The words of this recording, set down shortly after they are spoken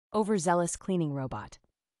Overzealous cleaning robot.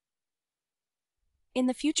 In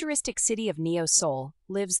the futuristic city of Neo Seoul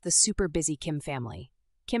lives the super busy Kim family.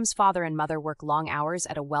 Kim's father and mother work long hours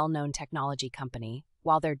at a well-known technology company,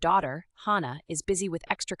 while their daughter, Hana, is busy with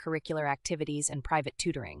extracurricular activities and private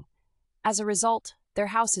tutoring. As a result, their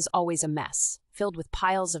house is always a mess, filled with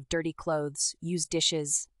piles of dirty clothes, used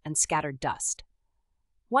dishes, and scattered dust.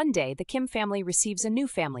 One day, the Kim family receives a new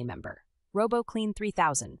family member, RoboClean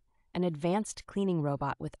 3000, an advanced cleaning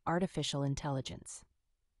robot with artificial intelligence.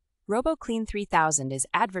 RoboClean 3000 is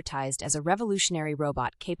advertised as a revolutionary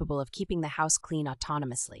robot capable of keeping the house clean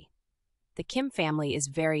autonomously. The Kim family is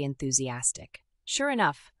very enthusiastic. Sure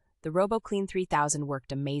enough, the RoboClean 3000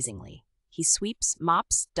 worked amazingly. He sweeps,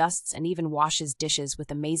 mops, dusts, and even washes dishes with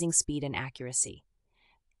amazing speed and accuracy.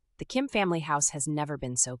 The Kim family house has never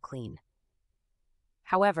been so clean.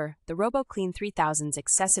 However, the RoboClean 3000's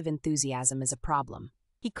excessive enthusiasm is a problem.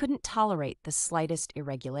 He couldn't tolerate the slightest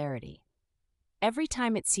irregularity. Every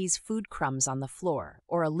time it sees food crumbs on the floor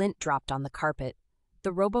or a lint dropped on the carpet,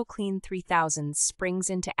 the RoboClean 3000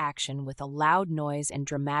 springs into action with a loud noise and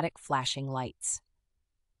dramatic flashing lights.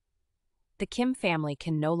 The Kim family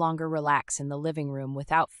can no longer relax in the living room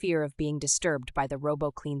without fear of being disturbed by the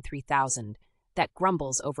RoboClean 3000 that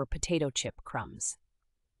grumbles over potato chip crumbs.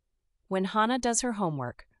 When Hana does her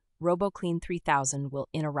homework, RoboClean 3000 will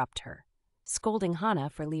interrupt her, scolding Hana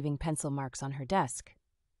for leaving pencil marks on her desk.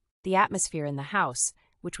 The atmosphere in the house,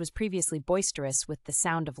 which was previously boisterous with the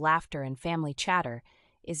sound of laughter and family chatter,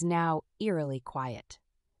 is now eerily quiet.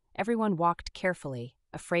 Everyone walked carefully,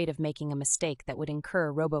 afraid of making a mistake that would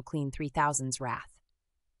incur RoboClean 3000's wrath.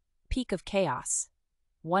 Peak of chaos.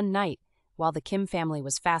 One night, while the Kim family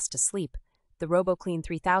was fast asleep, the RoboClean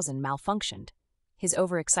 3000 malfunctioned. His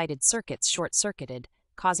overexcited circuits short-circuited,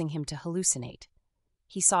 causing him to hallucinate.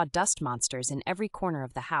 He saw dust monsters in every corner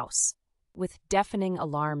of the house. With deafening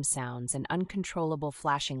alarm sounds and uncontrollable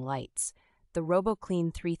flashing lights, the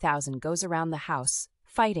RoboClean 3000 goes around the house,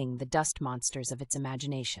 fighting the dust monsters of its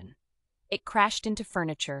imagination. It crashed into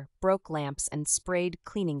furniture, broke lamps, and sprayed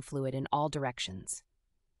cleaning fluid in all directions.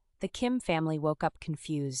 The Kim family woke up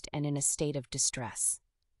confused and in a state of distress.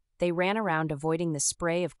 They ran around avoiding the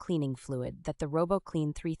spray of cleaning fluid that the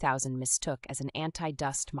RoboClean 3000 mistook as an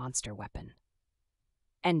anti-dust monster weapon.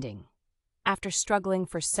 Ending. After struggling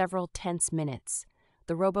for several tense minutes,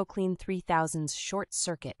 the RoboClean 3000's short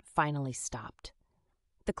circuit finally stopped.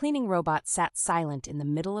 The cleaning robot sat silent in the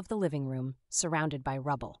middle of the living room, surrounded by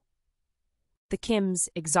rubble. The Kims,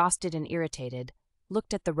 exhausted and irritated,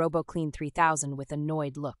 looked at the RoboClean 3000 with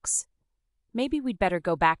annoyed looks. "Maybe we'd better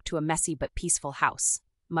go back to a messy but peaceful house,"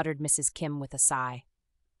 muttered Mrs. Kim with a sigh.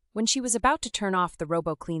 When she was about to turn off the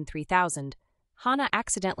RoboClean 3000, Hana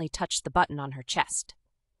accidentally touched the button on her chest.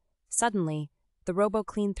 Suddenly, the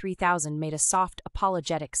RoboClean 3000 made a soft,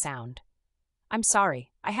 apologetic sound. "I'm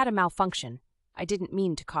sorry, I had a malfunction. I didn't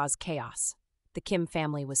mean to cause chaos." The Kim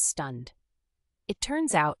family was stunned. It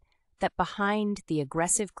turns out that behind the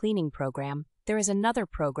aggressive cleaning program, there is another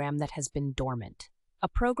program that has been dormant, a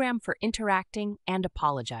program for interacting and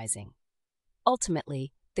apologizing.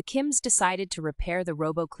 Ultimately, the Kims decided to repair the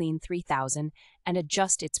RoboClean 3000 and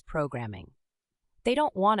adjust its programming. They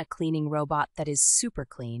don't want a cleaning robot that is super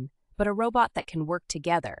clean, but a robot that can work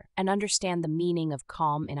together and understand the meaning of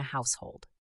calm in a household.